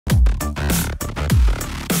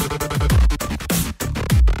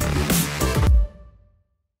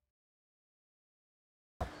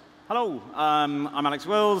Hello, I'm Alex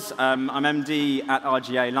Wills. I'm MD at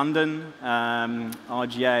RGA London.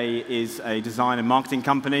 RGA is a design and marketing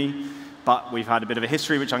company, but we've had a bit of a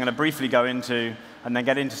history, which I'm going to briefly go into, and then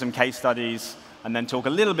get into some case studies, and then talk a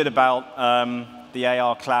little bit about the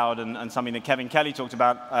AR cloud and something that Kevin Kelly talked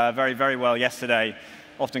about very, very well yesterday,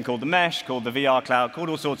 often called the mesh, called the VR cloud, called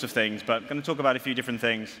all sorts of things, but I'm going to talk about a few different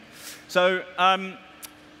things. So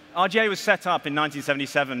RGA was set up in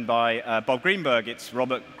 1977 by Bob Greenberg. It's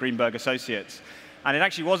Robert Greenberg Associates. And it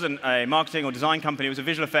actually wasn't a marketing or design company. It was a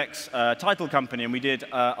visual effects title company. And we did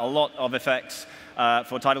a lot of effects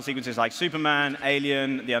for title sequences like Superman,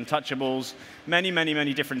 Alien, The Untouchables, many, many,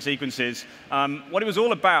 many different sequences. What it was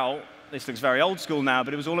all about, this looks very old school now,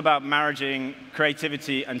 but it was all about marrying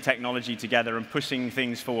creativity and technology together and pushing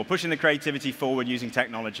things forward, pushing the creativity forward using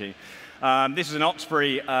technology. This is an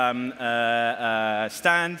Osprey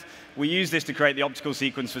stand. We used this to create the optical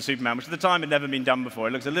sequence for Superman, which at the time had never been done before.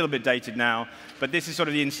 It looks a little bit dated now, but this is sort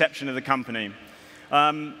of the inception of the company.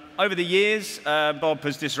 Over the years, Bob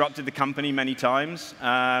has disrupted the company many times.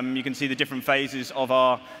 You can see the different phases of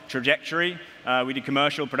our trajectory. We did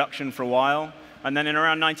commercial production for a while. And then in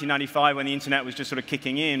around 1995, when the internet was just sort of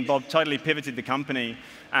kicking in, Bob totally pivoted the company,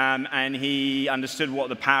 and he understood what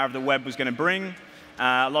the power of the web was going to bring.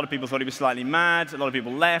 A lot of people thought he was slightly mad. A lot of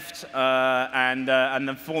people left, and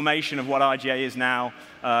the formation of what RGA is now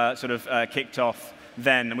sort of kicked off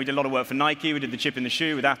then. And we did a lot of work for Nike. We did the chip in the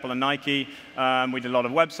shoe with Apple and Nike. We did a lot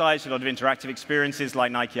of websites, a lot of interactive experiences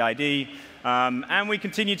like Nike ID. And we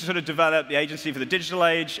continued to sort of develop the agency for the digital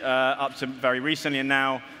age up to very recently and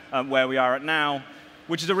now where we are at now,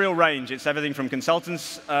 which is a real range. It's everything from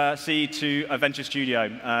consultancy to a venture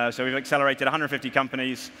studio. So we've accelerated 150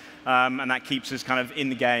 companies, and that keeps us kind of in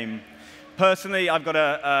the game. Personally, I've got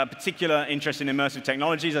a particular interest in immersive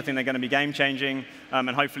technologies. I think they're going to be game-changing, and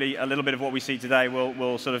hopefully a little bit of what we see today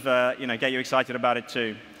will sort of get you excited about it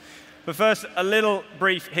too. But first, a little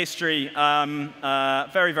brief history,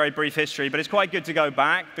 very, very brief history, but it's quite good to go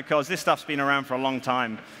back because this stuff's been around for a long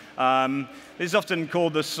time. This is often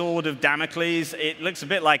called the Sword of Damocles. It looks a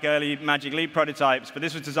bit like early Magic Leap prototypes, but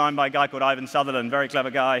this was designed by a guy called Ivan Sutherland, very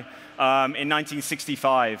clever guy, in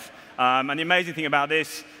 1965. And the amazing thing about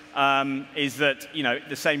this is that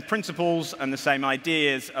the same principles and the same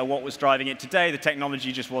ideas are what was driving it today. The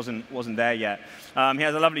technology just wasn't there yet. He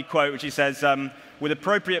has a lovely quote which he says, "With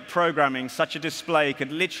appropriate programming, such a display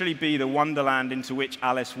could literally be the wonderland into which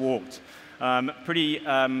Alice walked." Pretty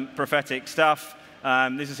prophetic stuff.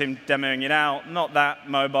 This is him demoing it out. Not that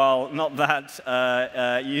mobile, not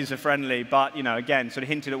that user-friendly, but again, sort of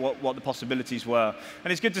hinted at what the possibilities were.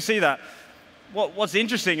 And it's good to see that. What's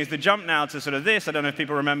interesting is the jump now to sort of this. I don't know if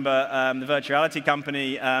people remember the virtuality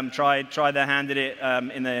company tried their hand at it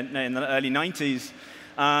in the early 90s.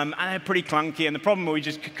 And they're pretty clunky, and the problem we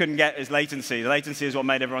just couldn't get is latency. The latency is what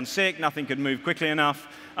made everyone sick. Nothing could move quickly enough,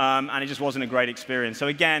 and it just wasn't a great experience. So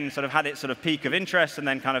again, sort of had its sort of peak of interest and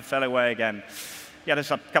then kind of fell away again. Yeah,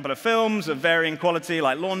 there's a couple of films of varying quality,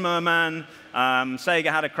 like Lawnmower Man.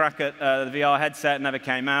 Sega had a crack at the VR headset, never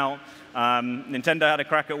came out. Nintendo had a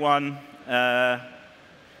crack at one. The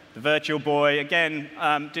Virtual Boy, again,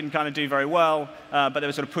 didn't kind of do very well, but they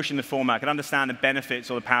were sort of pushing the format. Could understand the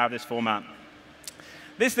benefits or the power of this format.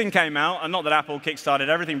 This thing came out, and not that Apple kickstarted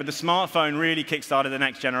everything, but the smartphone really kickstarted the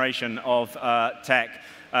next generation of tech.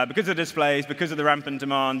 Because of the displays, because of the rampant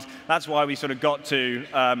demand, that's why we sort of got to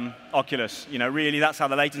Oculus. Really, that's how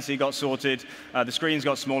the latency got sorted. The screens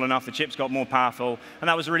got small enough, the chips got more powerful, and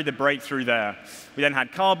that was really the breakthrough there. We then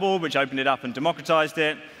had cardboard, which opened it up and democratized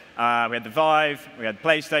it. We had the Vive, we had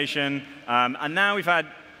PlayStation, and now we've had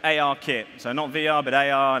AR kit. So not VR, but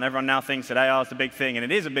AR, and everyone now thinks that AR is the big thing, and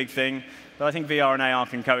it is a big thing, but I think VR and AR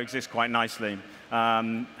can coexist quite nicely.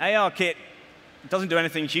 AR kit doesn't do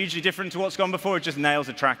anything hugely different to what's gone before. It just nails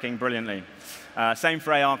the tracking brilliantly. Same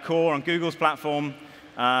for AR Core on Google's platform.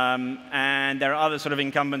 And there are other sort of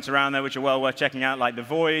incumbents around there which are well worth checking out, like the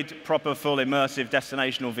Void, proper full immersive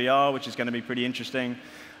destinational VR, which is going to be pretty interesting.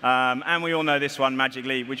 And we all know this one, Magic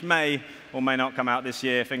Leap, which may or may not come out this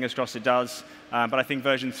year. Fingers crossed it does. But I think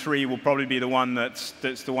version 3 will probably be the one that's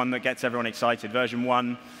the one that gets everyone excited. Version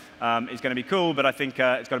 1 is going to be cool, but I think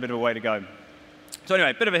it's got a bit of a way to go. So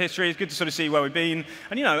anyway, a bit of a history. It's good to sort of see where we've been.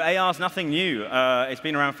 And AR's nothing new. It's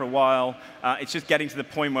been around for a while. It's just getting to the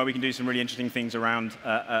point where we can do some really interesting things around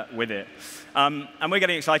with it. And we're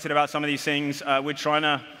getting excited about some of these things. We're trying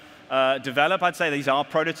to develop. I'd say these are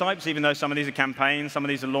prototypes, even though some of these are campaigns. Some of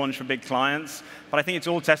these are launched for big clients. But I think it's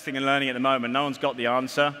all testing and learning at the moment. No one's got the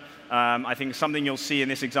answer. I think something you'll see in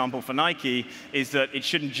this example for Nike is that it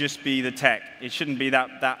shouldn't just be the tech. It shouldn't be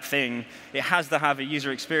that thing. It has to have a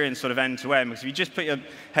user experience sort of end-to-end. Because if you just put your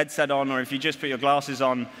headset on, or if you just put your glasses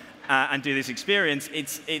on and do this experience,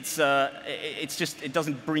 it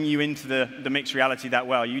doesn't bring you into the mixed reality that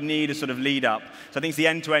well. You need a sort of lead up. So I think it's the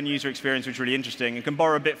end-to-end user experience which is really interesting and can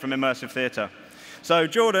borrow a bit from immersive theater. So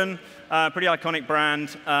Jordan, pretty iconic brand.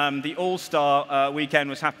 The All-Star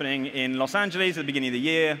weekend was happening in Los Angeles at the beginning of the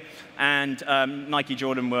year, and Nike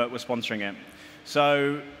Jordan were sponsoring it.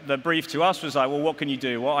 So the brief to us was like, well, what can you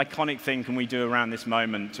do? What iconic thing can we do around this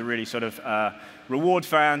moment to really sort of reward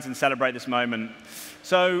fans and celebrate this moment?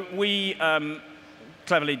 So we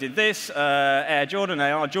cleverly did this, Air Jordan,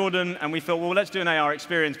 AR Jordan, and we thought, well, let's do an AR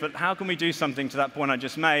experience, but how can we do something to that point I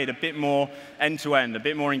just made, a bit more end-to-end, a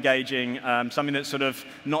bit more engaging, something that's sort of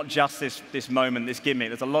not just this moment, this gimmick.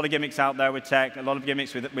 There's a lot of gimmicks out there with tech, a lot of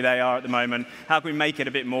gimmicks with AR at the moment. How can we make it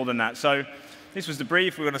a bit more than that? So this was the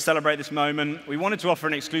brief. We were going to celebrate this moment. We wanted to offer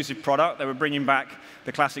an exclusive product. They were bringing back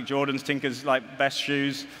the classic Jordans, Tinker's like best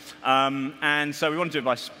shoes. And so we wanted to do it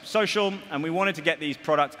by social, and we wanted to get these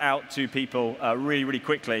products out to people really, really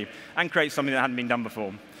quickly and create something that hadn't been done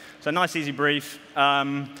before. So nice, easy brief.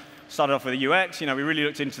 Started off with the UX. You know, we really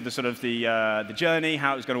looked into the sort of the journey,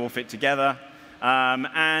 how it was going to all fit together.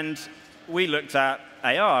 And we looked at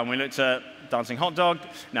AR, and we looked at Dancing Hot Dog.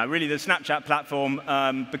 Now, really, the Snapchat platform,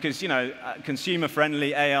 because, you know,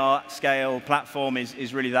 consumer-friendly AR scale platform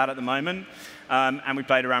is really that at the moment. And we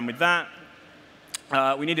played around with that.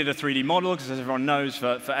 We needed a 3D model, because as everyone knows,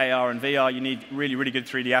 for AR and VR, you need really, really good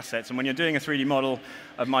 3D assets. And when you're doing a 3D model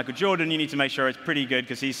of Michael Jordan, you need to make sure it's pretty good,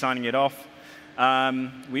 because he's signing it off.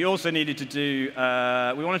 We also needed to do,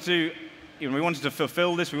 we wanted to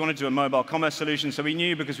fulfill this. We wanted to do a mobile commerce solution. So we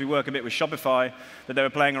knew, because we work a bit with Shopify, that they were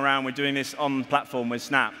playing around with doing this on platform with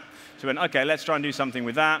Snap. So we went, OK, let's try and do something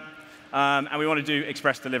with that. And we want to do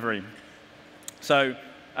express delivery. So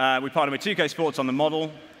we partnered with 2K Sports on the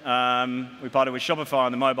model. We partnered with Shopify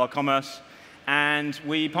on the mobile commerce. And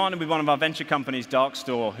we partnered with one of our venture companies,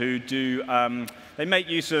 Darkstore, who do, they make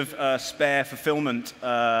use of spare fulfillment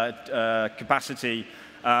capacity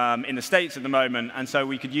in the States at the moment, and so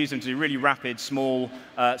we could use them to do really rapid,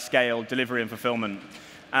 small-scale delivery and fulfillment.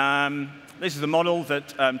 This is the model that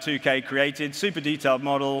 2K created, super detailed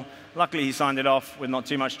model. Luckily, he signed it off with not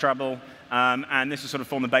too much trouble, and this will sort of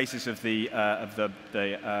form the basis of the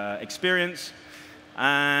experience.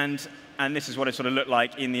 And this is what it sort of looked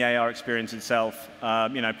like in the AR experience itself.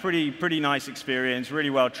 You know, pretty nice experience,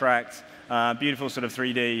 really well tracked, beautiful sort of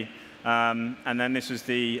 3D. And then this was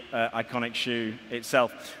the iconic shoe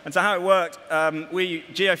itself. And so how it worked, we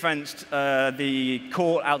geofenced the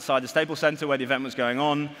court outside the Staples Center where the event was going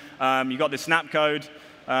on. You got this snap code.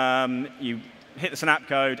 You hit the snap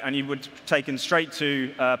code, and you were taken straight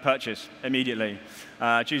to purchase immediately.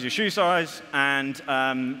 Choose your shoe size and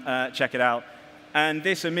check it out. And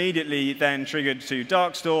this immediately then triggered to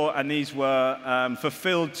Darkstore, and these were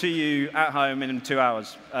fulfilled to you at home in 2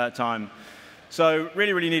 hours time. So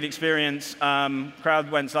really, really neat experience. Crowd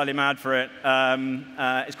went slightly mad for it.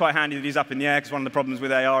 It's quite handy that he's up in the air, because one of the problems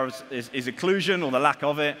with AR is occlusion, or the lack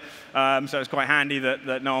of it. So it's quite handy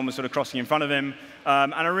that no one was sort of crossing in front of him.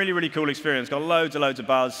 And a really, really cool experience. Got loads of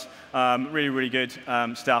buzz. Really, really good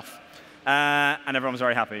stuff. And everyone was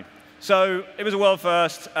very happy. So it was a world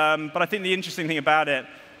first. But I think the interesting thing about it,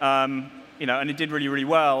 you know, and it did really, really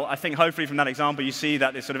well. I think hopefully from that example, you see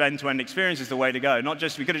that this sort of end-to-end experience is the way to go. Not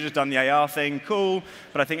just, we could have just done the AR thing, cool,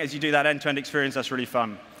 but I think as you do that end-to-end experience, that's really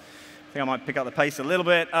fun. I think I might pick up the pace a little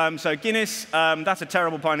bit. So Guinness, that's a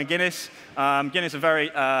terrible pint of Guinness. Guinness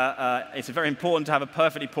it's very important to have a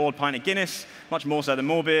perfectly poured pint of Guinness, much more so than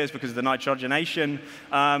more beers because of the nitrogenation.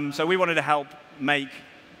 So we wanted to help make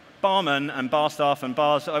barmen and bar staff and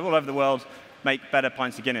bars all over the world make better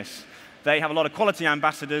pints of Guinness. They have a lot of quality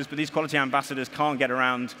ambassadors, but these quality ambassadors can't get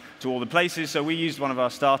around to all the places. So we used one of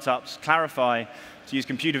our startups, Clarify, to use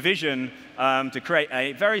computer vision to create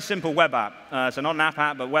a very simple web app. So not an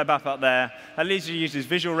app, but web app up there. That literally uses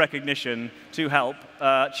visual recognition to help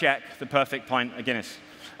check the perfect pint of Guinness.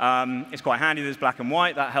 It's quite handy that it's black and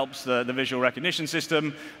white. That helps the visual recognition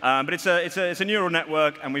system. But it's a neural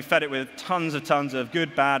network, and we've fed it with tons of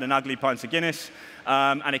good, bad, and ugly pints of Guinness.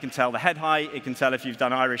 And it can tell the head height. It can tell if you've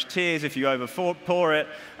done Irish tears, if you over-pour it,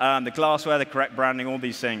 the glassware, the correct branding, all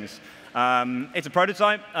these things. It's a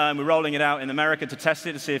prototype. We're rolling it out in America to test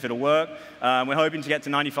it, to see if it'll work. We're hoping to get to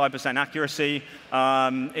 95% accuracy.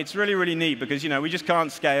 It's really, really neat because, you know, we just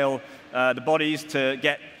can't scale the bodies to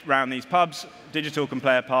get around these pubs. Digital can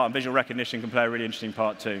play a part, and visual recognition can play a really interesting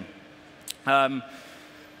part too.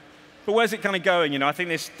 But where's it kind of going? I think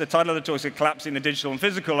the title of the talk is collapsing the digital and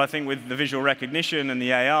physical. I think with the visual recognition and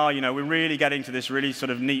the AR, we're really getting to this really sort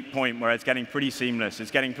of neat point where it's getting pretty seamless. It's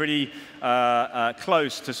getting pretty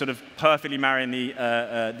close to sort of perfectly marrying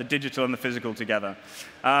the digital and the physical together.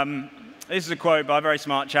 This is a quote by a very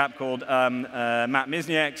smart chap called Matt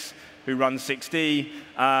Misnieks, who runs 6D.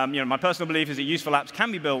 My personal belief is that useful apps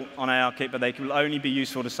can be built on ARKit, but they will only be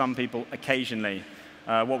useful to some people occasionally.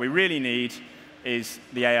 What we really need is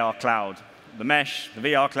the AR cloud, the mesh, the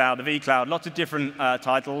VR cloud, the V cloud, lots of different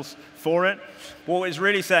titles for it. What it's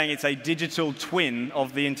really saying, it's a digital twin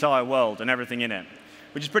of the entire world and everything in it,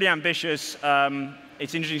 which is pretty ambitious.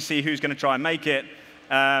 It's interesting to see who's going to try and make it.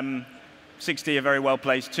 6D are very well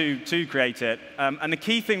placed to create it. And the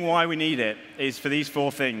key thing why we need it is for these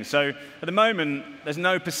 4 things. So at the moment, there's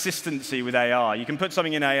no persistency with AR. You can put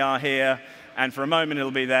something in AR here, and for a moment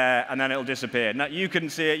it'll be there, and then it'll disappear. Now, you can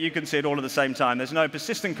see it all at the same time. There's no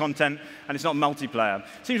persistent content, and it's not multiplayer.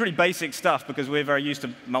 It seems really basic stuff because we're very used to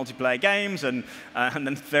multiplayer games and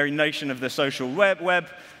the very notion of the social web.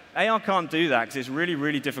 AR can't do that because it's really,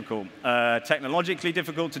 really difficult, technologically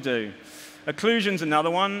difficult to do. Occlusion's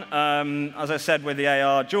another one. As I said with the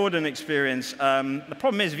AR Jordan experience, the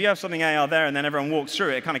problem is if you have something AR there and then everyone walks through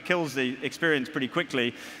it, it kind of kills the experience pretty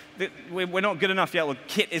quickly. We're not good enough yet, or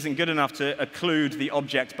Kit isn't good enough to occlude the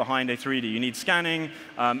object behind a 3D. You need scanning.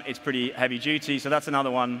 It's pretty heavy duty, so that's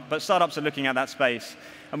another one. But startups are looking at that space.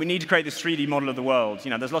 And we need to create this 3D model of the world.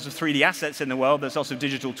 There's lots of 3D assets in the world. There's lots of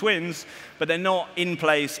digital twins, but they're not in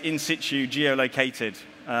place, in situ, geolocated.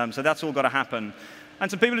 So that's all got to happen. And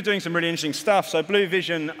some people are doing some really interesting stuff. So Blue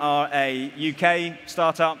Vision are a UK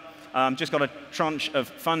startup. Just got a tranche of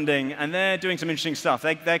funding, and they're doing some interesting stuff.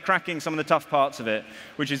 They're cracking some of the tough parts of it,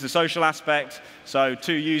 which is the social aspect. So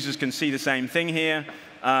 2 users can see the same thing here.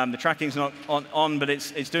 The tracking's not on, but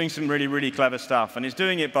it's doing some really, really clever stuff. And it's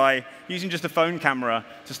doing it by using just a phone camera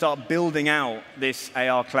to start building out this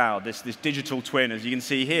AR cloud, this digital twin. As you can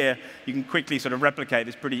see here, you can quickly sort of replicate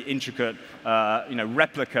this pretty intricate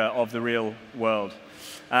replica of the real world.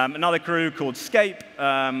 Another crew called Scape,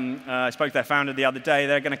 I spoke to their founder the other day.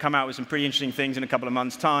 They're going to come out with some pretty interesting things in a couple of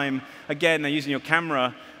months' time. Again, they're using your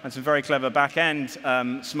camera and some very clever back-end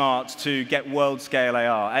smarts to get world-scale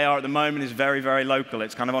AR. AR at the moment is very, very local.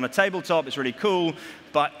 It's kind of on a tabletop. It's really cool.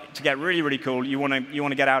 But to get really, really cool, you want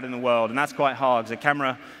to get out in the world. And that's quite hard because a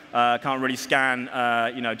camera can't really scan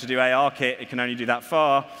to do ARKit. It can only do that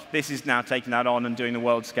far. This is now taking that on and doing the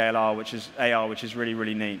world-scale AR, which is really,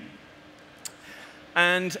 really neat.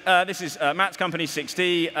 And this is Matt's company,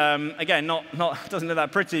 6D. Again, doesn't look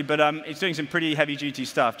that pretty, but it's doing some pretty heavy-duty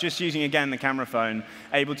stuff. Just using, again, the camera phone,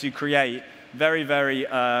 able to create very, very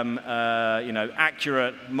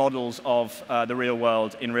accurate models of the real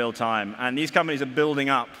world in real time. And these companies are building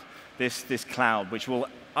up this cloud, which will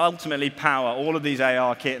ultimately power all of these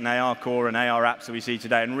ARKit and AR Core and AR apps that we see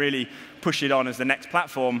today, and really push it on as the next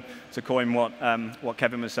platform, to coin what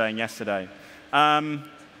Kevin was saying yesterday.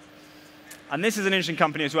 And this is an interesting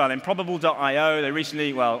company as well. Improbable.io, they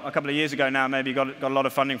recently, well, a couple of years ago now, maybe got a lot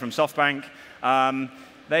of funding from SoftBank.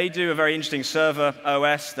 They do a very interesting server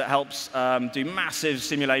OS that helps do massive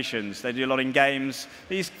simulations. They do a lot in games.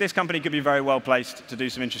 This company could be very well placed to do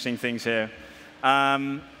some interesting things here.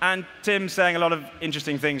 And Tim's saying a lot of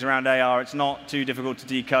interesting things around AR. It's not too difficult to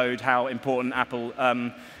decode how important Apple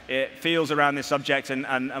it feels around this subject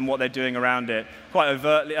and what they're doing around it. Quite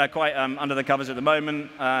overtly, quite under the covers at the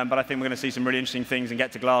moment, but I think we're going to see some really interesting things and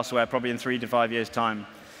get to glassware probably in 3 to 5 years' time.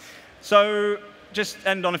 So just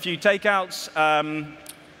end on a few takeouts.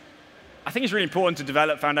 I think it's really important to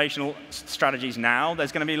develop foundational strategies now.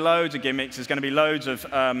 There's going to be loads of gimmicks. There's going to be loads of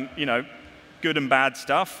good and bad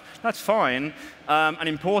stuff. That's fine and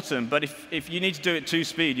important, but if you need to do it to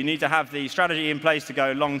speed, you need to have the strategy in place to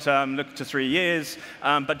go long-term, look to 3 years,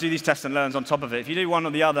 but do these test and learns on top of it. If you do one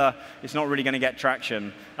or the other, it's not really going to get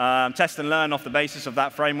traction. Test and learn off the basis of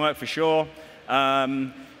that framework for sure.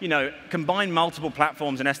 Combine multiple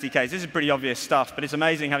platforms and SDKs. This is pretty obvious stuff, but it's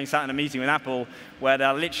amazing having sat in a meeting with Apple where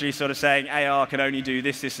they're literally sort of saying AR can only do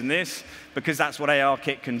this, this, and this, because that's what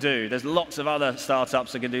ARKit can do. There's lots of other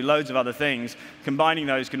startups that can do loads of other things. Combining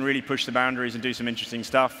those can really push the boundaries and do some interesting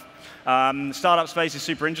stuff. The startup space is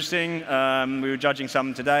super interesting. We were judging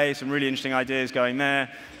some today, some really interesting ideas going there.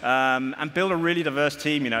 And build a really diverse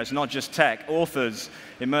team. It's not just tech. Authors,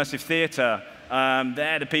 immersive theater,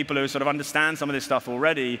 they're the people who sort of understand some of this stuff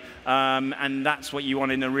already, and that's what you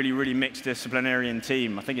want in a really, really mixed disciplinarian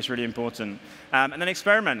team. I think it's really important. And then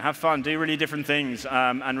experiment, have fun, do really different things,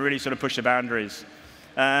 and really sort of push the boundaries.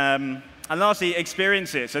 And And lastly,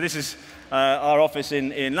 experience it. So this is our office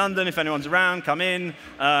in London. If anyone's around, come in.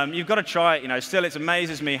 You've got to try it. Still, it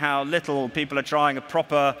amazes me how little people are trying a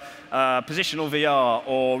proper positional VR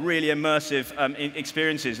or really immersive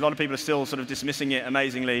experiences. A lot of people are still sort of dismissing it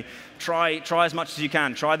amazingly. Try as much as you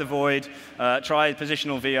can. Try the Void. Try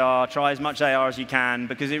positional VR. Try as much AR as you can,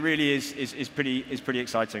 because it really is pretty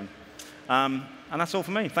exciting. And that's all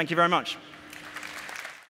for me. Thank you very much.